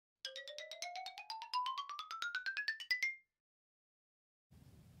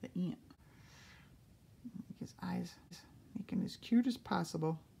the ant. Make his eyes, make him as cute as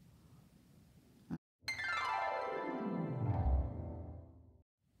possible.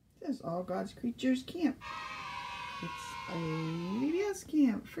 This is All God's Creatures Camp. It's a VBS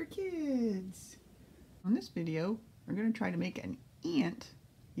camp for kids. On this video, we're going to try to make an ant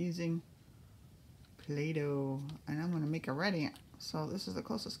using Play-doh. And I'm going to make a red ant. So this is the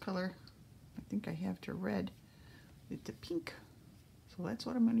closest color I think I have to red. It's a pink. So that's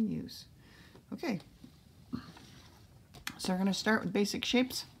what I'm going to use. Okay. So we're going to start with basic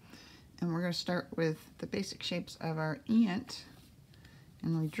shapes. And we're going to start with the basic shapes of our ant.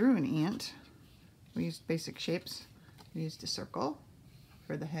 And we drew an ant. We used basic shapes. We used a circle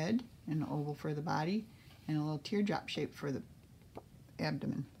for the head, and an oval for the body, and a little teardrop shape for the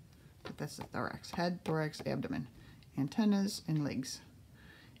abdomen. But that's the thorax. Head, thorax, abdomen. Antennas, and legs.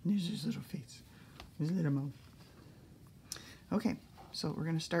 And there's his little face. His little mouth. Okay, so we're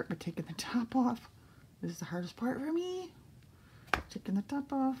going to start by taking the top off. This is the hardest part for me. Taking the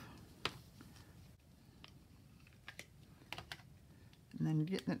top off. And then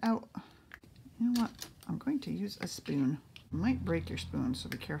getting it out. You know what? I'm going to use a spoon. You might break your spoon, so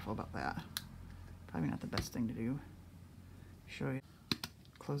be careful about that. Probably not the best thing to do. Show you.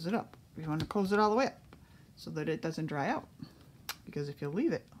 Close it up. You want to close it all the way up so that it doesn't dry out. Because if you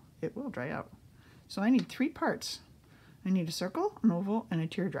leave it, it will dry out. So I need 3 parts. I need a circle, an oval, and a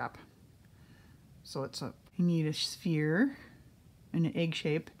teardrop. So you need a sphere and an egg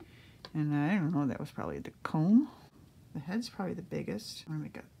shape. And I don't know, that was probably the cone. The head's probably the biggest. I'm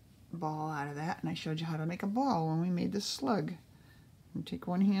going to make a ball out of that, and I showed you how to make a ball when we made this slug. You take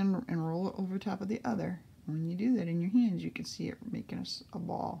one hand and roll it over top of the other. And when you do that in your hands, you can see it making a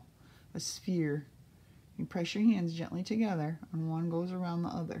ball, a sphere. You press your hands gently together, and one goes around the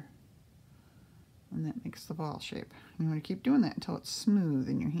other. And that makes the ball shape. You want to keep doing that until it's smooth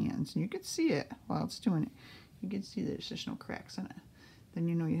in your hands. And you can see it while it's doing it. You can see that there's just no cracks in it. Then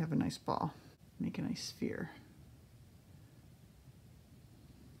you know you have a nice ball. Make a nice sphere.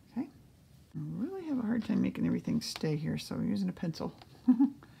 I really have a hard time making everything stay here, so I'm using a pencil.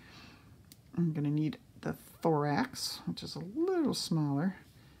 I'm going to need the thorax, which is a little smaller.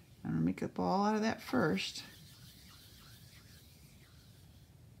 I'm going to make a ball out of that first.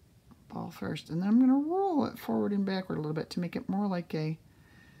 Ball first, and then I'm going to roll it forward and backward a little bit to make it more like a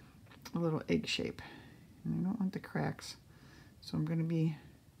little egg shape. And I don't want the cracks, so I'm going to be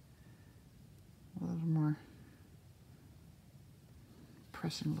a little more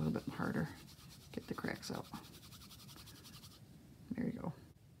pressing a little bit harder. Get the cracks out. There you go.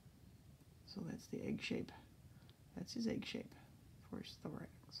 So that's the egg shape. That's his egg shape for his thorax.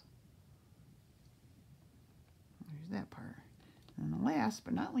 There's that part. And the last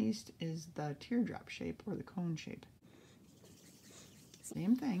but not least is the teardrop shape or the cone shape.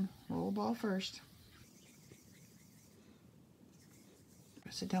 Same thing. Roll the ball first.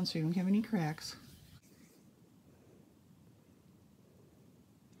 Press it down so you don't have any cracks.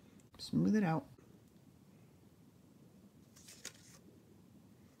 Smooth it out.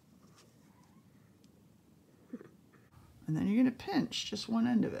 And then you're going to pinch just one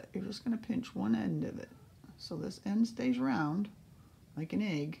end of it. You're just going to pinch one end of it. So this end stays round like an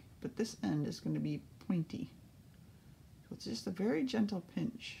egg, but this end is going to be pointy. So it's just a very gentle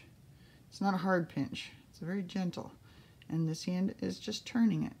pinch. It's not a hard pinch. It's very gentle. And this hand is just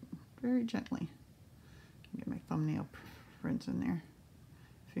turning it very gently. Get my thumbnail prints in there.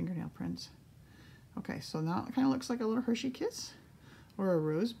 Fingernail prints. Okay, so now it kind of looks like a little Hershey Kiss or a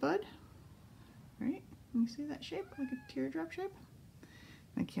rosebud. Right? Can you see that shape? Like a teardrop shape?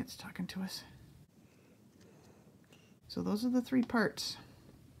 My cat's talking to us. So those are the 3 parts.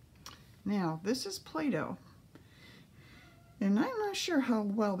 Now, this is Play-doh. And I'm not sure how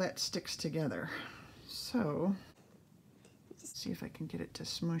well that sticks together. So, let's see if I can get it to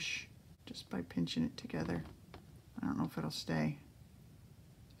smush just by pinching it together. I don't know if it'll stay.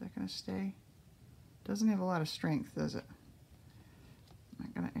 Is that going to stay? Doesn't have a lot of strength, does it?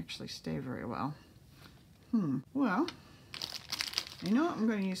 Not going to actually stay very well. Well, you know what? I'm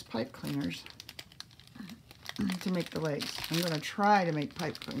going to use pipe cleaners to make the legs. I'm going to try to make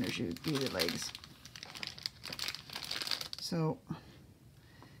pipe cleaners be the legs. So,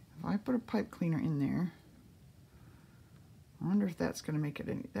 if I put a pipe cleaner in there, I wonder if that's going to make it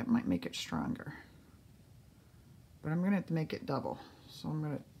any, that might make it stronger. But I'm going to have to make it double. So I'm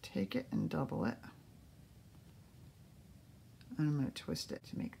going to take it and double it. And I'm going to twist it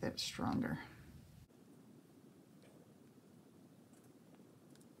to make that stronger.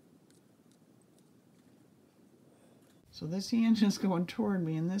 So this hand is going toward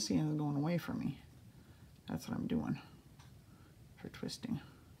me and this hand is going away from me. That's what I'm doing for twisting.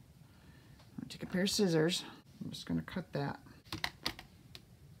 Take a pair of scissors. I'm just going to cut that.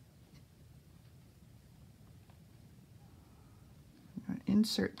 I'm going to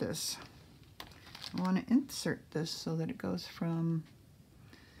insert this. I want to insert this so that it goes from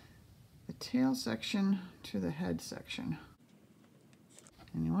the tail section to the head section.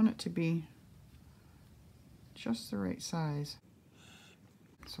 And you want it to be just the right size.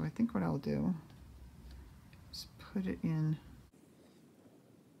 So I think what I'll do is put it in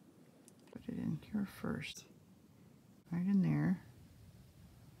here first. Right in there.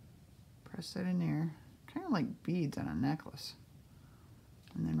 Press that in there. Kind of like beads on a necklace.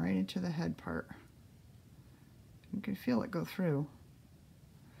 And then right into the head part. You can feel it go through.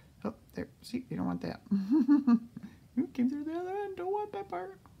 Oh, there. See, you don't want that. You came through the other end. Don't want that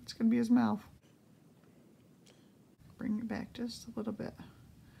part. It's going to be his mouth. Bring it back just a little bit.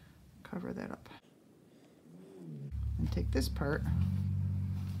 Cover that up. And take this part.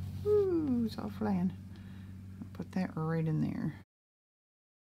 Ooh, it's all flying. Put that right in there.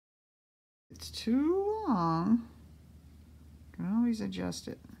 If it's too long, you can always adjust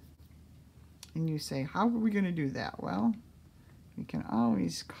it. And you say, how are we going to do that? Well, we can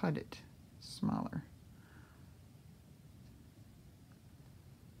always cut it smaller.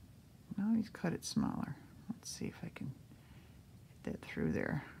 Always cut it smaller. Let's see if I can get that through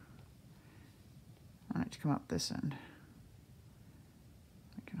there. I want it to come up this end.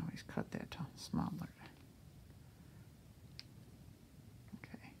 I can always cut that to smaller.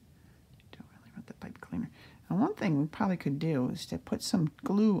 Okay. Don't really want the pipe cleaner. Now one thing we probably could do is to put some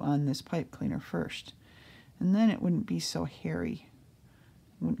glue on this pipe cleaner first. And then it wouldn't be so hairy.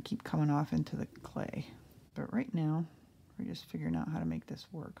 It wouldn't keep coming off into the clay. But right now, we're just figuring out how to make this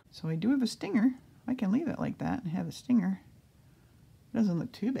work. So I do have a stinger. I can leave it like that and have a stinger. It doesn't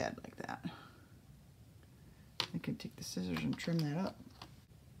look too bad like that. I could take the scissors and trim that up.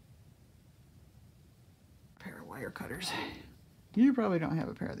 A pair of wire cutters. You probably don't have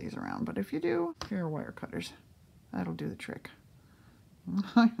a pair of these around, but if you do, a pair of wire cutters. That'll do the trick.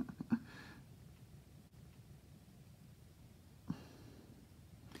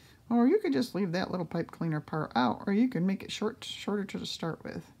 Or you could just leave that little pipe cleaner part out, or you could make it shorter to start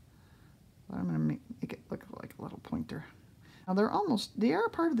with. But I'm going to make it look like a little pointer. Now they are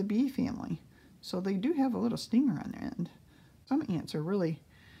part of the bee family, so they do have a little stinger on their end. Some ants are really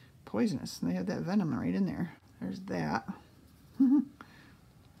poisonous, and they have that venom right in there. There's that.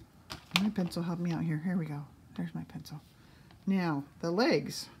 My pencil helped me out here. Here we go. There's my pencil. Now, the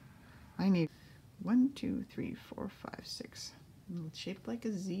legs. I need 1, 2, 3, 4, 5, 6. It's shaped like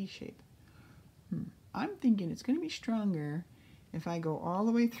a Z shape. I'm thinking it's going to be stronger if I go all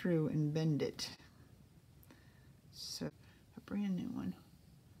the way through and bend it. So, a brand new one.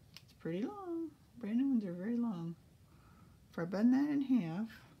 It's pretty long. Brand new ones are very long. If I bend that in half,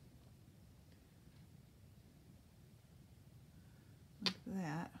 like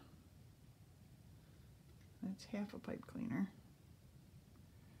that, that's half a pipe cleaner.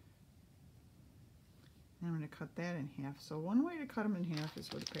 And I'm going to cut that in half. So one way to cut them in half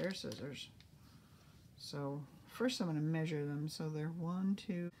is with a pair of scissors. So first I'm going to measure them. So they're 1,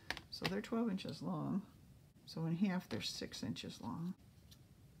 2, so they're 12 inches long. So in half they're 6 inches long.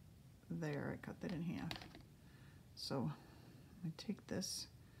 There, I cut that in half. So I'm going to take this,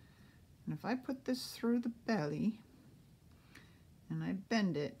 and if I put this through the belly and I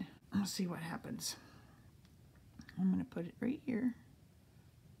bend it, I'll see what happens. I'm going to put it right here,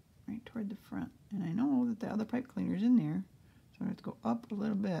 right toward the front. And I know that the other pipe cleaner is in there, so I have to go up a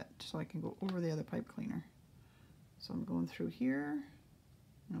little bit so I can go over the other pipe cleaner. So I'm going through here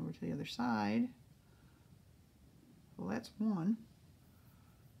and over to the other side. Well, that's one.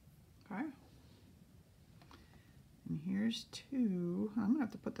 Okay. And here's 2. I'm going to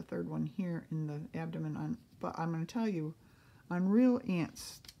have to put the third one here in the abdomen on, but I'm going to tell you, on real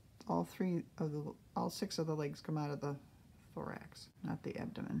ants, all 6 of the legs come out of the thorax, not the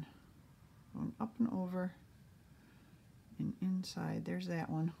abdomen. Going up and over and inside. There's that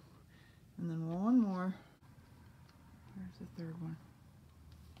one. And then one more. There's the third one.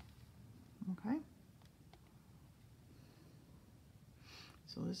 Okay.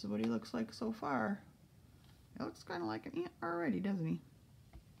 So this is what he looks like so far. It looks kind of like an ant already, doesn't he?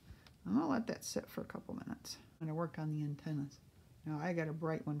 I'm going to let that sit for a couple minutes. I'm going to work on the antennas. Now I got a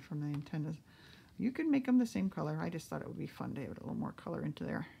bright one from the antennas. You could make them the same color. I just thought it would be fun to have a little more color into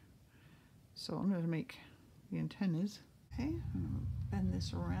there. So I'm going to make the antennas. Okay, I'm going to bend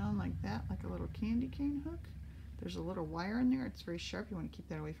this around like that, like a little candy cane hook. There's a little wire in there. It's very sharp. You want to keep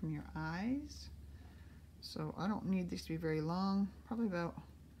that away from your eyes. So I don't need these to be very long. Probably about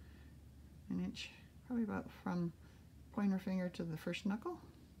an inch. Probably about from pointer finger to the first knuckle.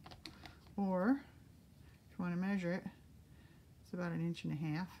 Or if you want to measure it, it's about 1.5 inches.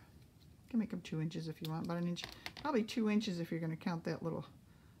 You can make them 2 inches if you want, about 1 inch, probably 2 inches if you're going to count that little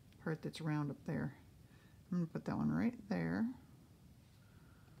part that's round up there. I'm going to put that one right there.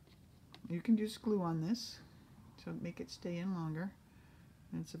 You can use glue on this to make it stay in longer.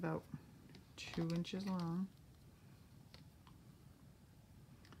 And it's about 2 inches long.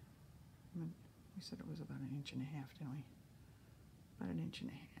 We said it was about 1.5 inches, didn't we? About 1.5 inches.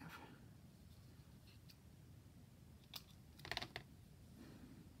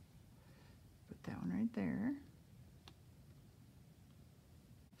 Put that one right there.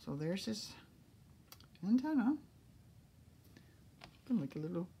 So there's his antenna. Like a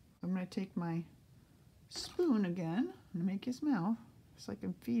little. I'm going to take my spoon again and make his mouth. It's like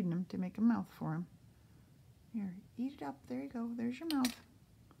I'm feeding him to make a mouth for him. Here, eat it up. There you go. There's your mouth.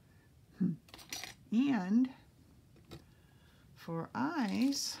 And for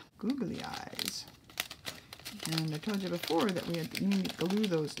eyes, googly eyes. And I told you before that you need to glue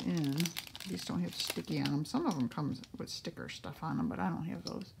those in. These don't have sticky on them. Some of them come with sticker stuff on them, but I don't have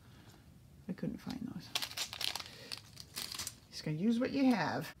those. I couldn't find those. Just gonna use what you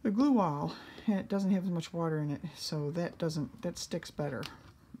have. The glue wall, it doesn't have as much water in it, so that sticks better,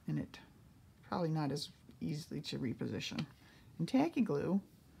 and it probably not as easily to reposition. And tacky glue,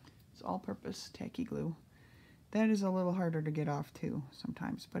 it's all-purpose tacky glue. That is a little harder to get off too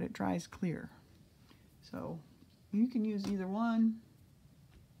sometimes, but it dries clear. So you can use either one.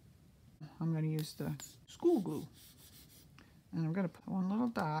 I'm going to use the school glue, and I'm going to put one little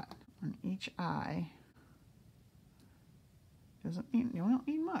dot on each eye. You don't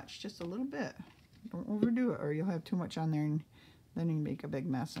need much, just a little bit. Don't overdo it, or you'll have too much on there, and then you make a big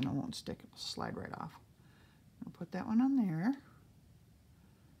mess, and it won't stick. It'll slide right off. I'll put that one on there.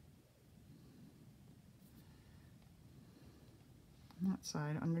 On that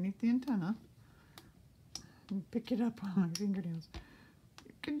side, underneath the antenna. And pick it up on my fingernails.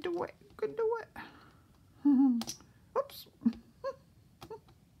 You can do it. You can do it. Oops.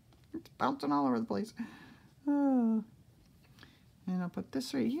 It's bouncing all over the place. And I'll put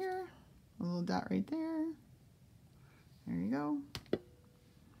this right here. A little dot right there. There you go.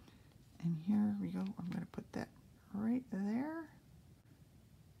 And here we go. I'm going to put that right there.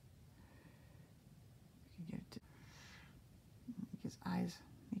 You can get it to make his eyes,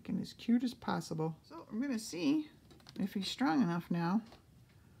 make him as cute as possible. So I'm going to see if he's strong enough now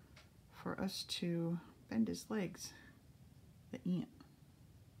for us to bend his legs, the ant.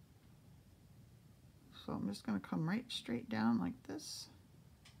 So I'm just going to come right straight down like this,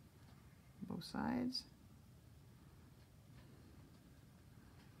 both sides.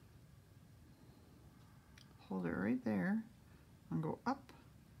 Hold it right there and go up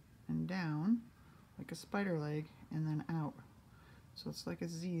and down like a spider leg and then out. So it's like a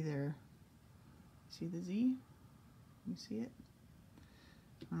Z there. See the Z? You see it?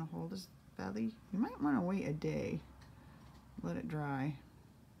 I'm going to hold his belly. You might want to wait a day, let it dry,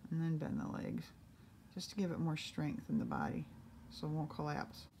 and then bend the legs, just to give it more strength in the body so it won't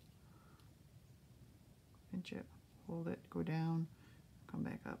collapse. Pinch it, hold it, go down, come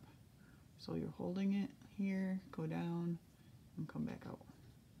back up. So you're holding it here, go down, and come back out.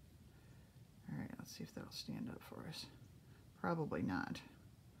 Alright, let's see if that'll stand up for us. Probably not.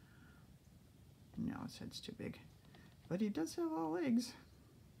 No, his head's too big. But he does have all legs,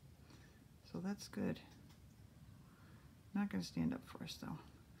 so that's good. Not going to stand up for us though.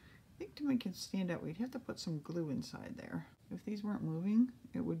 I think to make him stand up, we'd have to put some glue inside there. If these weren't moving,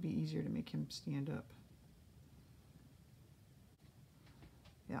 it would be easier to make him stand up.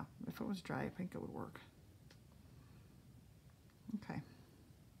 Yeah, if it was dry, I think it would work. Okay.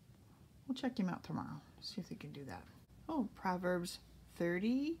 We'll check him out tomorrow. See if he can do that. Oh, Proverbs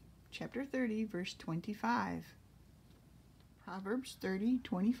 30, chapter 30, verse 25. Proverbs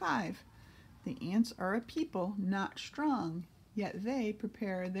 30:25. The ants are a people not strong, yet they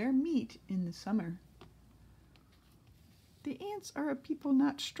prepare their meat in the summer. The ants are a people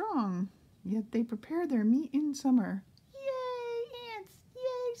not strong, yet they prepare their meat in summer. Yay, ants!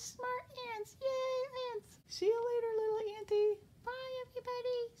 Yay, smart ants! Yay, ants! See you later, little auntie. Bye,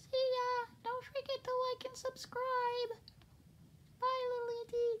 everybody. See ya. Don't forget to like and subscribe. Bye, little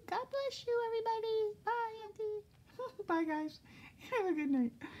auntie. God bless you, everybody. Bye, auntie. Bye, guys. Have a good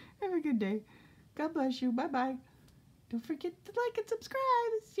night. Have a good day. God bless you. Bye-bye. Don't forget to like and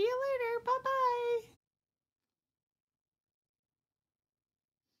subscribe. See you later. Bye-bye.